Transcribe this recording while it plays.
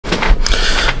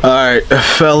Alright,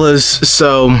 fellas,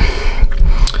 so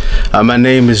my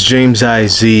name is James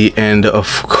IZ, and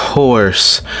of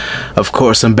course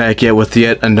I'm back with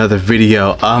yet another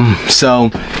video.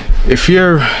 So if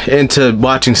you're into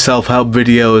watching self-help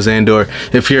videos, and or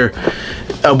if you're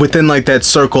within like that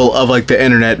circle of like the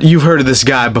internet, you've heard of this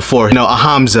guy before, you know,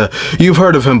 Hamza. You've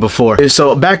heard of him before.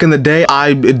 So back in the day,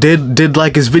 I did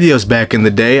like his videos back in the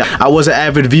day. I was an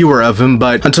avid viewer of him,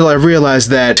 but until I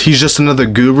realized that he's just another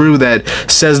guru that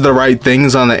says the right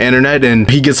things on the internet, and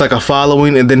he gets like a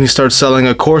following, and then he starts selling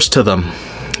a course to them.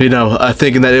 You know,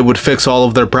 thinking that it would fix all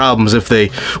of their problems if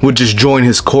they would just join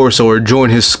his course or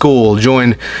join his school,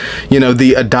 join, you know,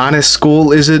 the Adonis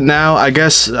school, is it now? I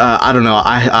guess I don't know.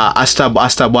 I stopped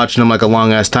watching him like a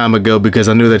long ass time ago because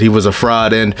I knew that he was a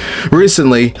fraud. And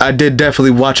recently, I did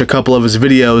definitely watch a couple of his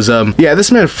videos. Yeah,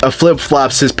 this man flip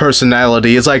flops his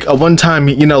personality. It's like a one time,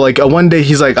 you know, like a one day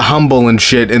he's like humble and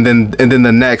shit, and then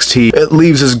the next he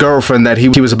leaves his girlfriend that he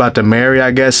was about to marry,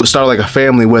 I guess, start like a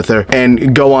family with her,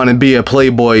 and go on and be a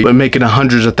playboy, making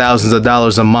hundreds of thousands of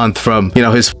dollars a month from, you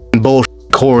know, his bullshit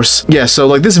course. Yeah, so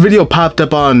like this video popped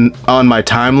up on my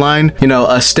timeline, you know,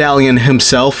 a stallion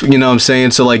himself, you know what I'm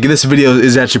saying? So like this video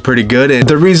is actually pretty good, and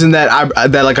the reason that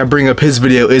I bring up his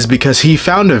video is because he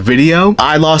found a video,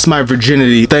 I lost my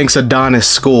virginity thanks Adonis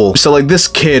school. So like this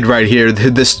kid right here,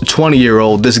 this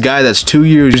 20-year-old, this guy that's 2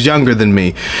 years younger than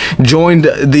me, joined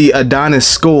the Adonis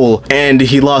school and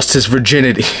he lost his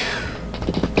virginity.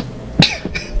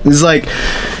 It's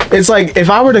like if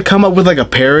I were to come up with like a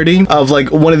parody of like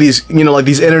one of these, you know, like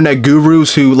these internet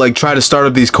gurus who like try to start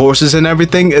up these courses and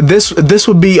everything, this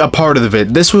would be a part of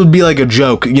it. This would be like a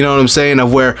joke, you know what I'm saying,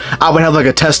 of where I would have like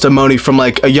a testimony from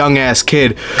like a young ass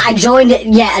kid. I joined,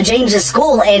 yeah, James's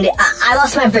school, and I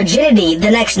lost my virginity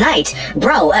the next night.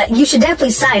 Bro, you should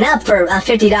definitely sign up for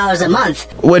 $50 a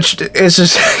month. Which is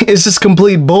just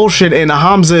complete bullshit, and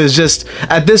Hamza is just,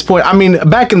 at this point, I mean,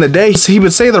 back in the day, he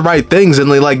would say the right things, and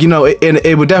like, you know,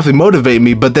 it would definitely motivate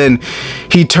me, but then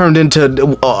he turned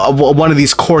into one of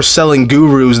these course selling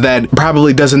gurus that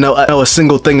probably doesn't know a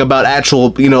single thing about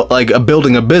actual, you know, like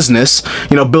building a business,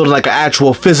 you know, building like an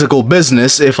actual physical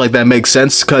business, if like that makes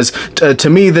sense. Because to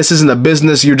me, this isn't a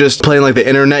business. You're just playing like the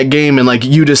internet game, and like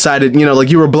you decided, you know, like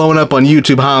you were blowing up on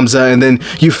YouTube, Hamza, and then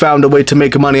you found a way to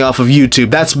make money off of YouTube.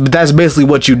 That's basically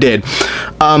what you did.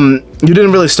 You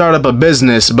didn't really start up a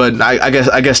business, but I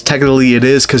guess technically it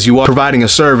is, because you are providing a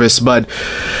service, but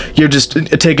you're just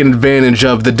taking advantage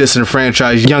of the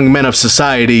disenfranchised young men of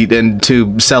society and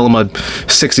to sell them a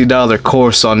 $60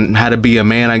 course on how to be a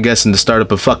man, I guess, and to start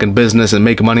up a fucking business and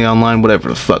make money online, whatever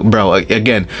the fuck, bro.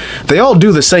 Again, they all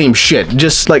do the same shit,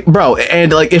 just like, bro.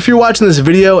 And like, if you're watching this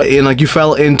video and like you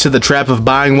fell into the trap of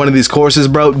buying one of these courses,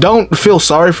 bro, don't feel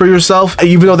sorry for yourself,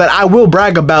 even though that I will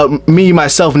brag about me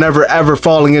myself never ever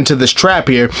falling into this trap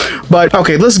here. But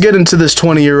okay, let's get into this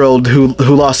 20-year-old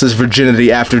who lost his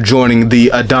virginity after joining the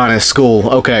Adonis school.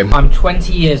 Okay, I'm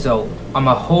 20 years old. I'm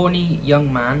a horny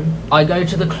young man. I go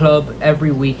to the club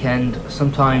every weekend,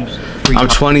 sometimes 3 times. I'm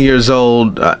 20 years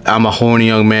old. I'm a horny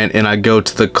young man, and I go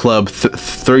to the club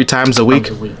 3 times a week.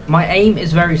 My aim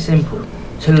is very simple: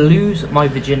 to lose my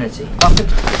virginity.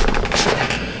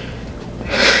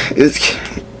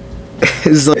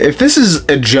 If this is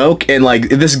a joke and like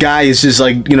this guy is just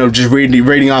like, you know, just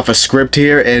reading off a script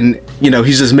here, and you know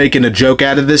he's just making a joke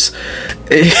out of this,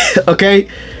 okay,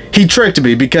 he tricked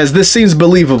me, because this seems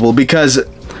believable, because,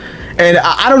 and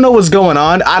I don't know what's going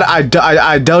on.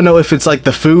 I don't know if it's like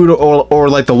the food or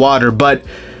like the water, but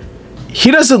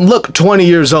he doesn't look 20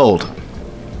 years old.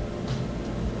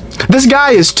 This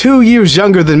guy is 2 years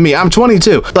younger than me. I'm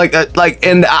 22. Like,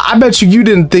 and I bet you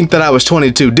didn't think that I was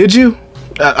 22, did you?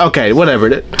 Okay, whatever.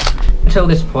 Until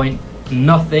this point,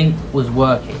 nothing was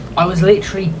working. I was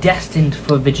literally destined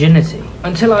for virginity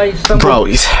until I stumbled.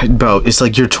 Bro, it's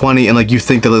like you're 20 and like you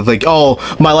think that like, oh,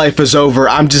 my life is over.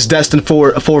 I'm just destined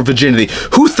for virginity.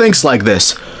 Who thinks like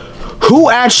this?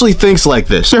 Who actually thinks like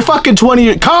this? You're fucking 20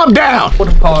 years. Calm down.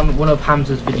 Upon one of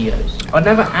Hamza's videos. I'd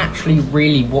never actually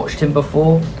really watched him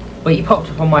before, but he popped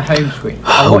up on my home screen.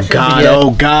 Oh god,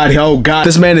 oh god, oh god.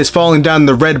 This man is falling down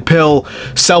the red pill,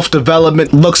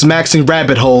 self-development, looks maxing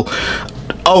rabbit hole.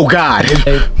 Oh god.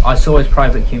 I saw his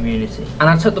private community, and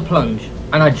I took the plunge,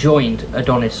 and I joined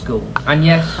Adonis school. And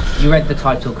yes, you read the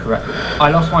title correctly. I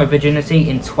lost my virginity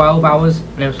in 12 hours,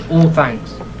 and it was all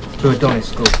thanks to Adonis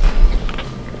school.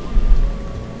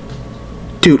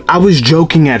 Dude, I was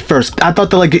joking at first. I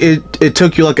thought that like it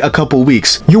took you like a couple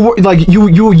weeks. You were like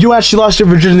you actually lost your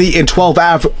virginity in 12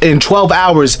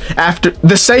 hours after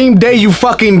the same day you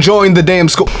fucking joined the damn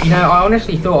school. You know, I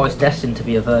honestly thought I was destined to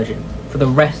be a virgin. for the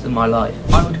rest of my life.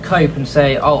 I would cope and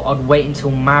say, oh, I'd wait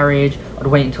until marriage, I'd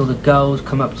wait until the girls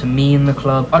come up to me in the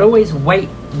club. I'd always wait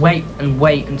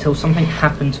until something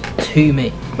happened to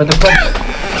me. But the problem...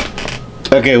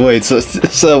 Okay, wait,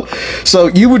 so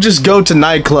you would just go to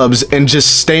nightclubs and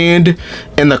just stand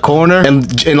in the corner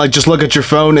and like just look at your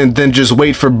phone and then just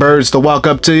wait for birds to walk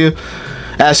up to you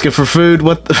asking for food?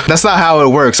 That's not how it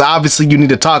works. Obviously you need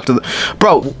to talk to the...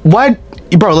 Bro, why...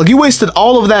 Bro, like, you wasted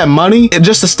all of that money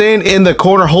just to stand in the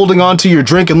corner holding on to your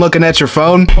drink and looking at your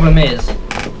phone? Problem is,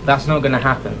 that's not gonna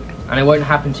happen, and it won't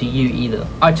happen to you either.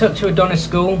 I took to Adonis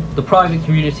School, the private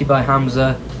community by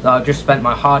Hamza that I've just spent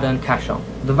my hard-earned cash on.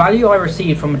 The value I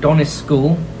received from Adonis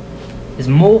School is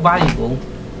more valuable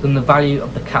than the value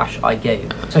of the cash I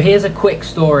gave. So here's a quick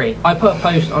story. I put a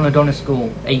post on Adonis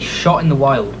School, a shot in the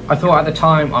wild. I thought at the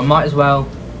time I might as well,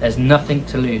 there's nothing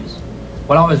to lose.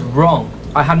 Well, I was wrong.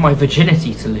 I had my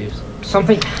virginity to lose.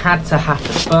 Something had to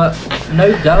happen, but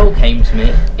no girl came to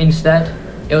me. Instead,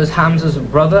 it was Hamza's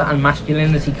brother and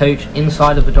masculinity coach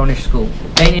inside of Adonis School.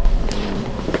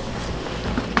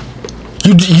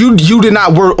 You did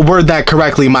not word that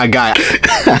correctly, my guy.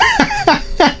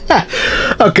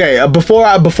 Okay, before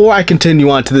I continue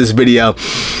on to this video,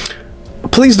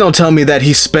 please don't tell me that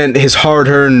he spent his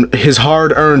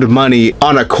hard-earned money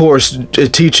on a course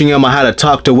teaching him how to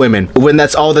talk to women when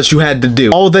that's all that you had to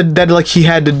do. All that like he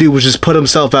had to do was just put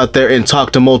himself out there and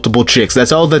talk to multiple chicks.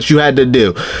 That's all that you had to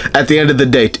do. At the end of the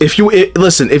day,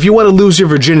 listen, if you want to lose your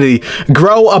virginity,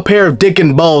 grow a pair of dick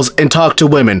and balls and talk to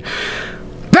women.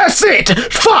 That's it.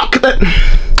 Fuck.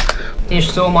 Ish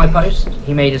saw my post.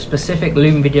 He made a specific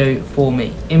Loom video for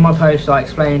me. In my post, I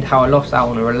explained how I lost out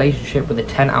on a relationship with a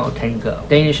 10 out of 10 girl.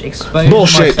 Danish exposed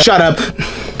bullshit. Shut up.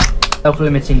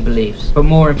 Self-limiting beliefs. But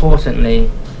more importantly,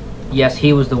 yes,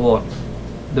 he was the one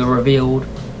that revealed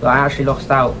that I actually lost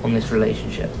out on this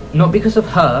relationship. Not because of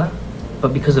her,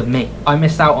 but because of me. I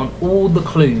missed out on all the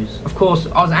clues. Of course,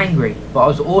 I was angry, but I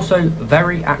was also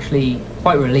actually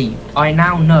quite relieved. I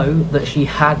now know that she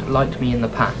had liked me in the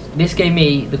past. This gave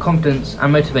me the confidence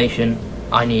and motivation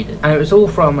I needed. And it was all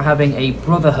from having a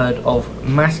brotherhood of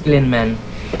masculine men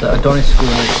that Adonis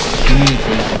School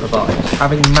community provides.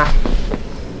 Having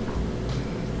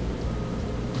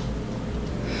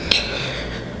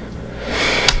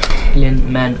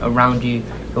masculine men around you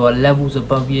who are levels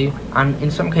above you, and in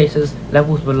some cases,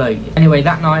 levels below you. Anyway,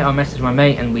 that night I messaged my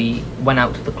mate and we went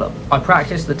out to the club. I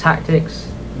practiced the tactics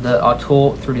that are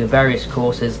taught through the various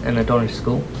courses in Adonis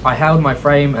School. I held my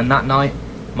frame, and that night,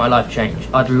 my life changed.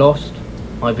 I'd lost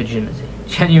my virginity.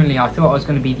 Genuinely, I thought I was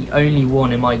going to be the only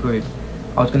one in my group.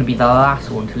 I was going to be the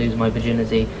last one to lose my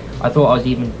virginity. I thought I was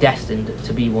even destined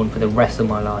to be one for the rest of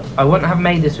my life. I wouldn't have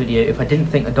made this video if I didn't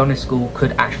think Adonis School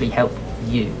could actually help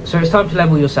you. So it's time to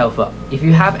level yourself up. If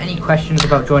you have any questions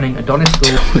about joining Adonis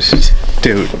School...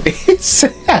 Dude,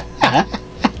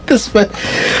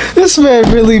 this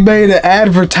man really made an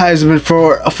advertisement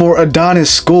for Adonis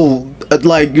School.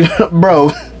 Like,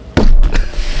 bro,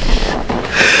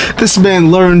 this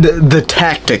man learned the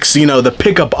tactics, you know, the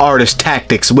pickup artist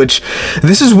tactics, which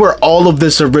this is where all of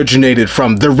this originated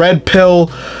from. The red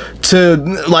pill to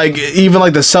like even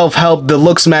like the self-help, the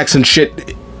looks max and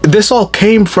shit. This all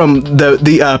came from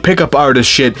the pickup artist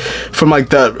shit from like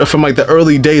the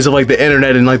early days of like the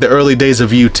internet and like the early days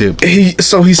of YouTube.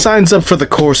 So he signs up for the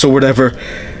course or whatever.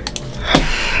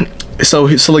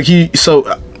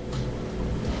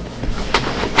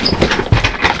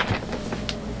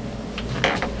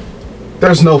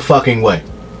 There's no fucking way.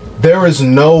 There is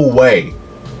no way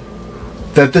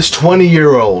that this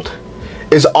 20-year-old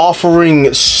is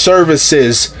offering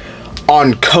services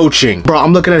on coaching. Bro,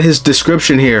 I'm looking at his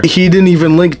description here. He didn't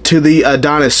even link to the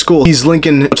Adonis School. He's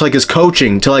linking to like his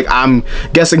coaching, to like, I'm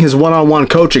guessing his one-on-one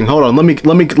coaching. Hold on, let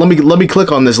me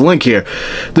click on this link here.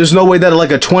 There's no way that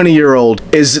like a 20-year-old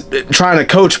is trying to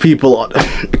coach people.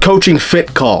 Coaching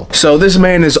fit call. So this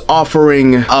man is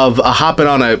offering of hopping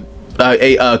on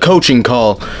a coaching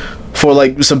call for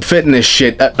like some fitness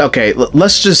shit. Okay,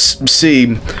 let's just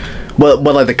see what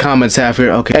like the comments have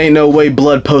here. Okay, ain't no way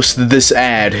Blood posted this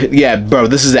ad. Yeah, bro,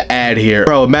 this is an ad here.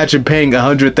 Bro, imagine paying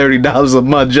 $130 a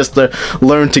month just to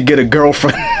learn to get a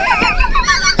girlfriend.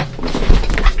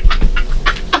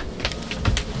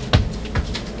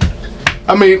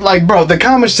 I mean, like, bro, the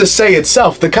comments just say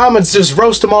itself. The comments just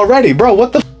roast him already. Bro,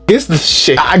 what the f is this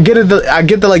shit? I get it. I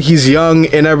get that like he's young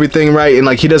and everything, right? And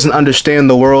like he doesn't understand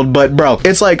the world. But bro,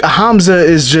 it's like Hamza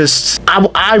is just.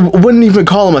 I wouldn't even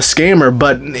call him a scammer,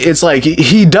 but it's like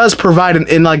he does provide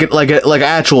an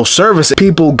actual service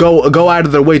people go out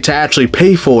of their way to actually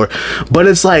pay for. But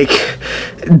it's like,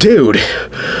 dude,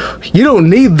 you don't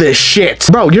need this shit,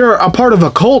 bro. You're a part of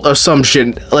a cult or some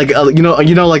shit. Like you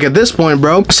know, like at this point,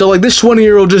 bro. So like this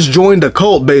 20-year-old just joined a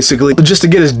cult basically just to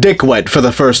get his dick wet for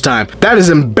the first time. That is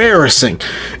embarrassing.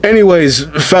 Anyways,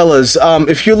 fellas,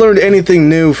 if you learned anything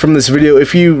new from this video,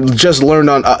 if you just learned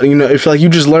on, if like you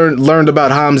just learned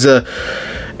about Hamza,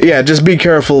 yeah, just be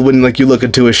careful when like you look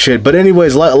into his shit. But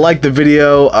anyways, like the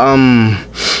video,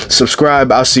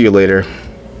 subscribe. I'll see you later.